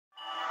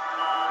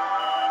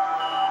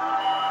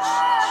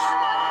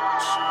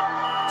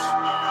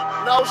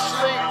no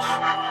sleep.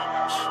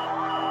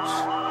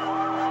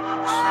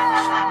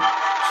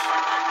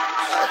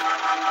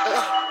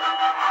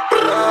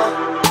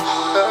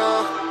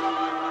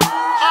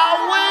 All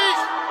week,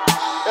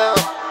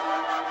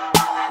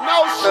 no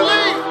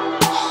sleep.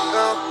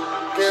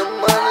 Get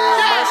money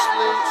in my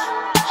sleep.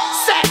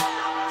 Sack.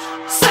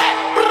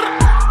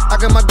 I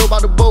got my dope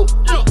out the boat.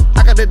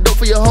 I got that dope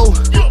for your hoe.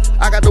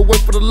 I got to work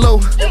for the low.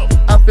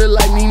 I feel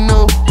like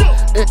Nino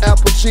and Al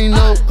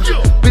Pacino.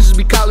 Bitches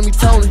be calling me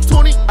Tony.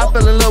 I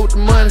fell in love with the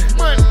money.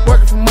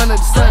 Working from Monday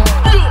to Sunday.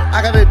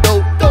 I got that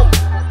dope.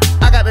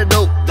 I got that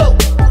dope.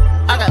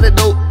 I got that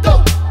dope.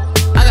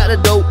 I got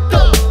that dope.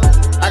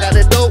 I got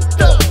that dope.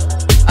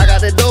 I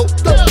got that dope.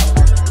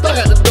 I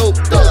got the dope.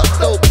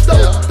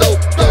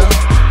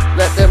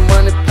 Let that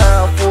money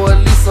pile for at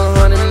least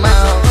 100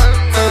 miles.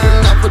 Told her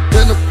not for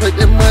dinner, plate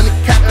that money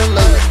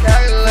calculated.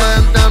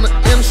 Flying down the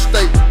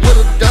interstate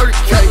with a dirty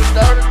K.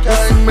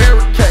 That's some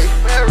Mary Kay.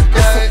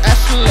 That's some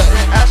Ashley.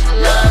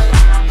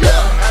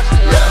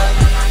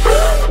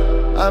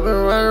 I've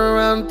been running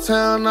around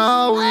town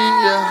all week,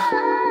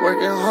 yeah.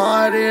 Working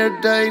hard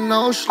every day,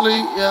 no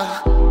sleep,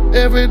 yeah.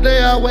 Every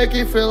day I wake,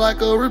 it feel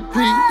like a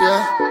repeat,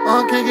 yeah.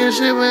 I'm kicking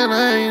shit when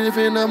I ain't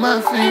lifting up my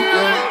feet,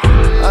 yeah.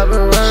 I've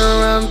been running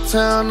around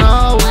town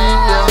all week,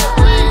 yeah.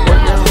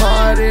 Working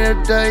hard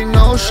every day,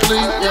 no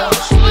sleep, yeah.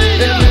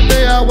 Every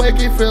day I wake,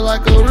 it feel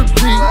like a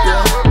repeat,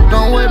 yeah.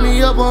 Don't wake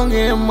me up on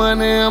getting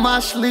money in my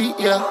sleep,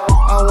 yeah.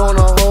 I want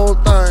the whole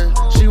thing,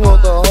 she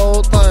want the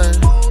whole thing.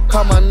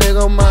 Call my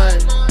nigga mine,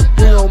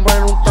 he gon'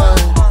 bring them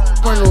things.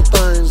 Bring them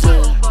things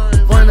in,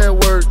 bring that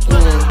work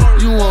in.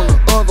 You want the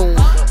other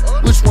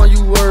one, which one you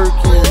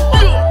working?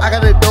 I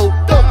got that dope,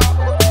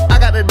 I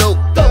got that dope,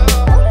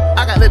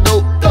 I got that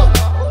dope,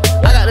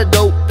 I got that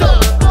dope,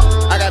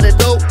 I got that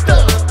dope,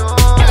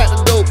 I got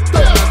the dope,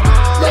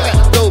 I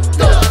got the dope.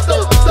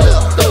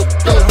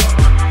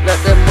 Let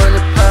that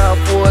money pile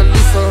for at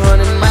least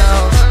 100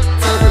 miles.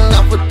 Told her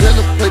not for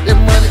dinner, plate that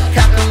money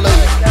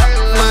calculated.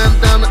 Flying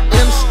down the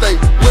interstate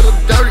with a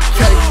dirty K.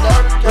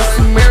 That's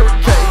some Mary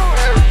Kay.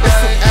 That's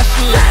some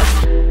Ashley.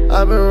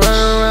 I've been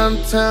running around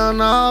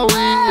town all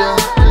week, yeah.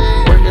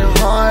 Working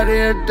hard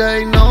every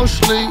day, no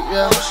sleep,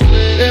 yeah.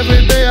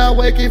 Every day I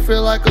wake, it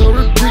feel like a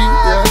repeat,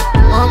 yeah.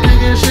 I'm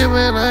kicking shit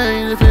when I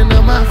ain't lifting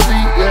up my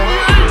feet,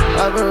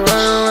 yeah. I've been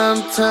running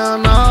around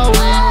town all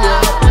week,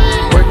 yeah.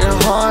 Working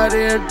hard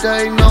every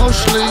day, no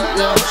sleep,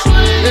 yeah.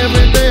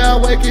 Every day I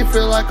wake, it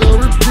feel like a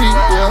repeat,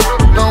 yeah.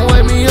 Don't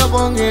wake me up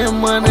on getting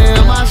money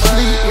in my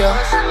sleep,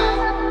 yeah.